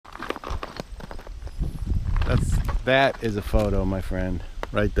That is a photo, my friend,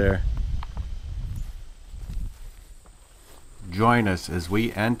 right there. Join us as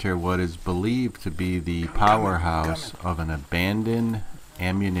we enter what is believed to be the powerhouse of an abandoned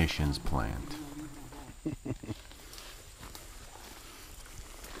ammunitions plant. Oh,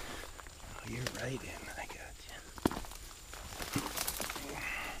 you're right in. I got you.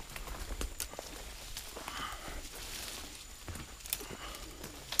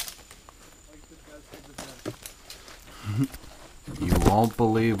 You won't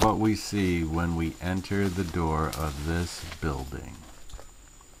believe what we see when we enter the door of this building.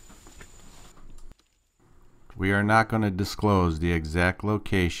 We are not going to disclose the exact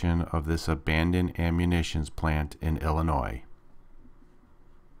location of this abandoned ammunitions plant in Illinois.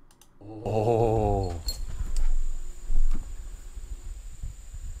 Oh.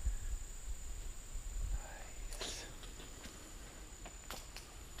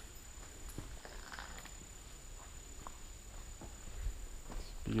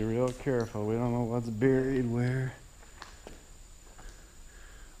 Be real careful. We don't know what's buried where.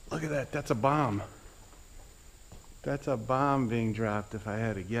 Look at that. That's a bomb. That's a bomb being dropped, if I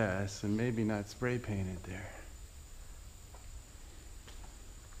had to guess, and maybe not spray painted there.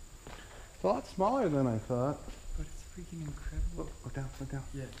 It's a lot smaller than I thought. But it's freaking incredible. Look down, look down.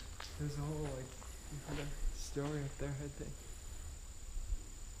 Yeah. There's a whole, like, you heard a story up there, had they?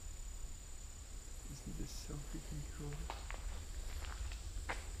 Isn't this so freaking cool?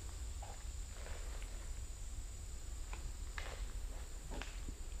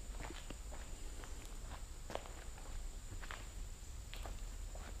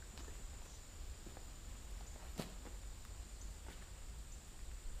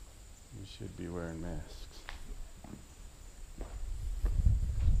 You should be wearing masks.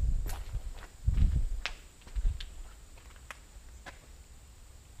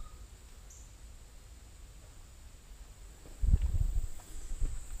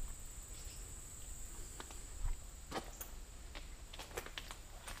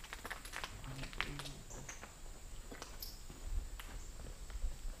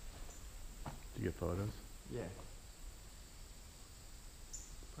 Did you get photos? Yeah.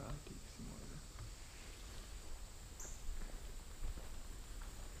 Probably take some more of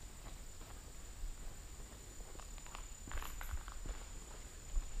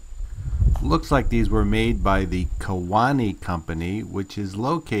Looks like these were made by the Kewanee Company, which is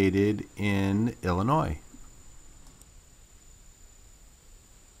located in Illinois.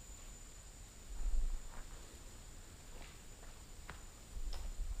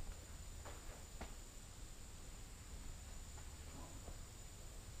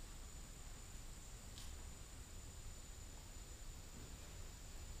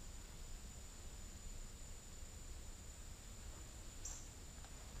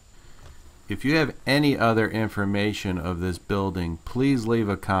 If you have any other information of this building, please leave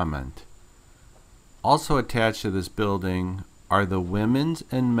a comment. Also attached to this building are the women's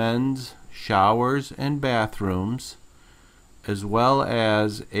and men's showers and bathrooms, as well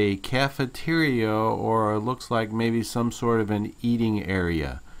as a cafeteria, or looks like maybe some sort of an eating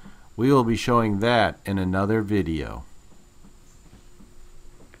area. We will be showing that in another video.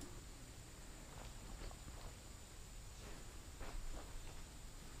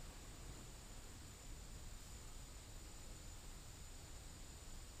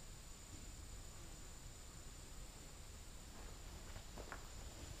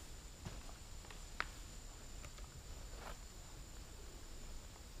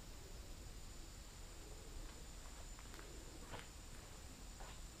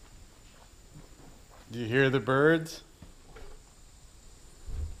 Do you hear the birds?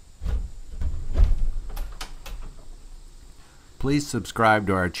 Please subscribe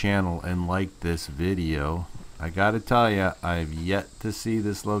to our channel and like this video. I gotta tell you, I've yet to see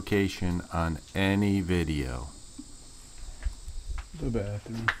this location on any video. The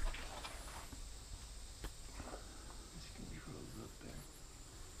bathroom.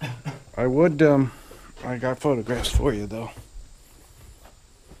 I would, I got photographs for you though.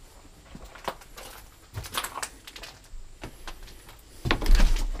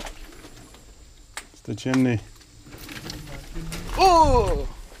 It's the chimney. Oh!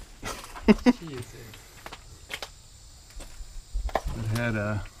 Jesus. It had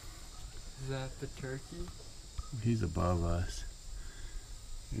a... Is that the turkey? He's above us.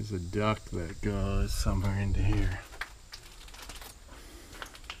 There's a duct that goes somewhere into here.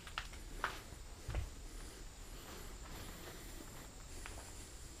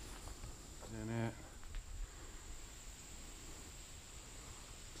 In it.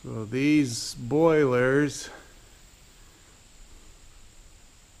 So these boilers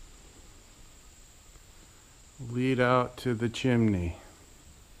lead out to the chimney.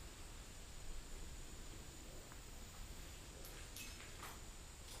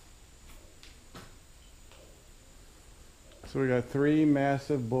 So we got 3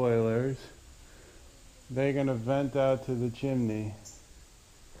 massive boilers. They're gonna vent out to the chimney.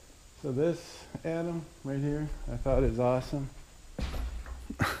 So this, Adam, right here, I thought is awesome.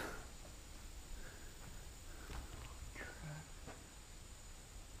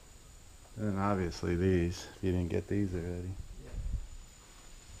 And then obviously these, if you didn't get these already.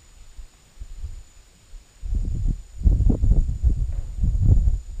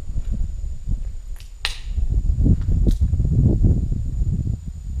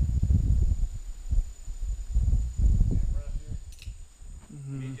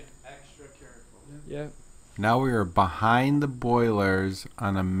 Extra careful. Yep. Now we are behind the boilers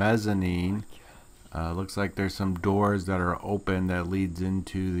on a mezzanine. Looks like there's some doors that are open that leads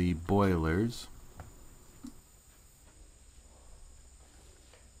into the boilers.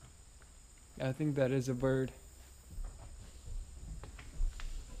 I think that is a bird.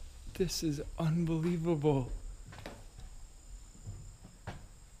 This is unbelievable. My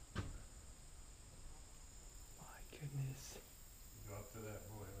goodness. Go up to that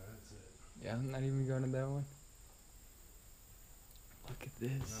boiler, that's it. Yeah, I'm not even going to that one. Look at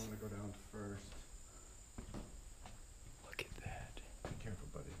this. I'm gonna go down first. Look at that. Be careful,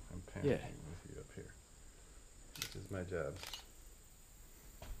 buddy. I'm panicking with you up here. This is my job.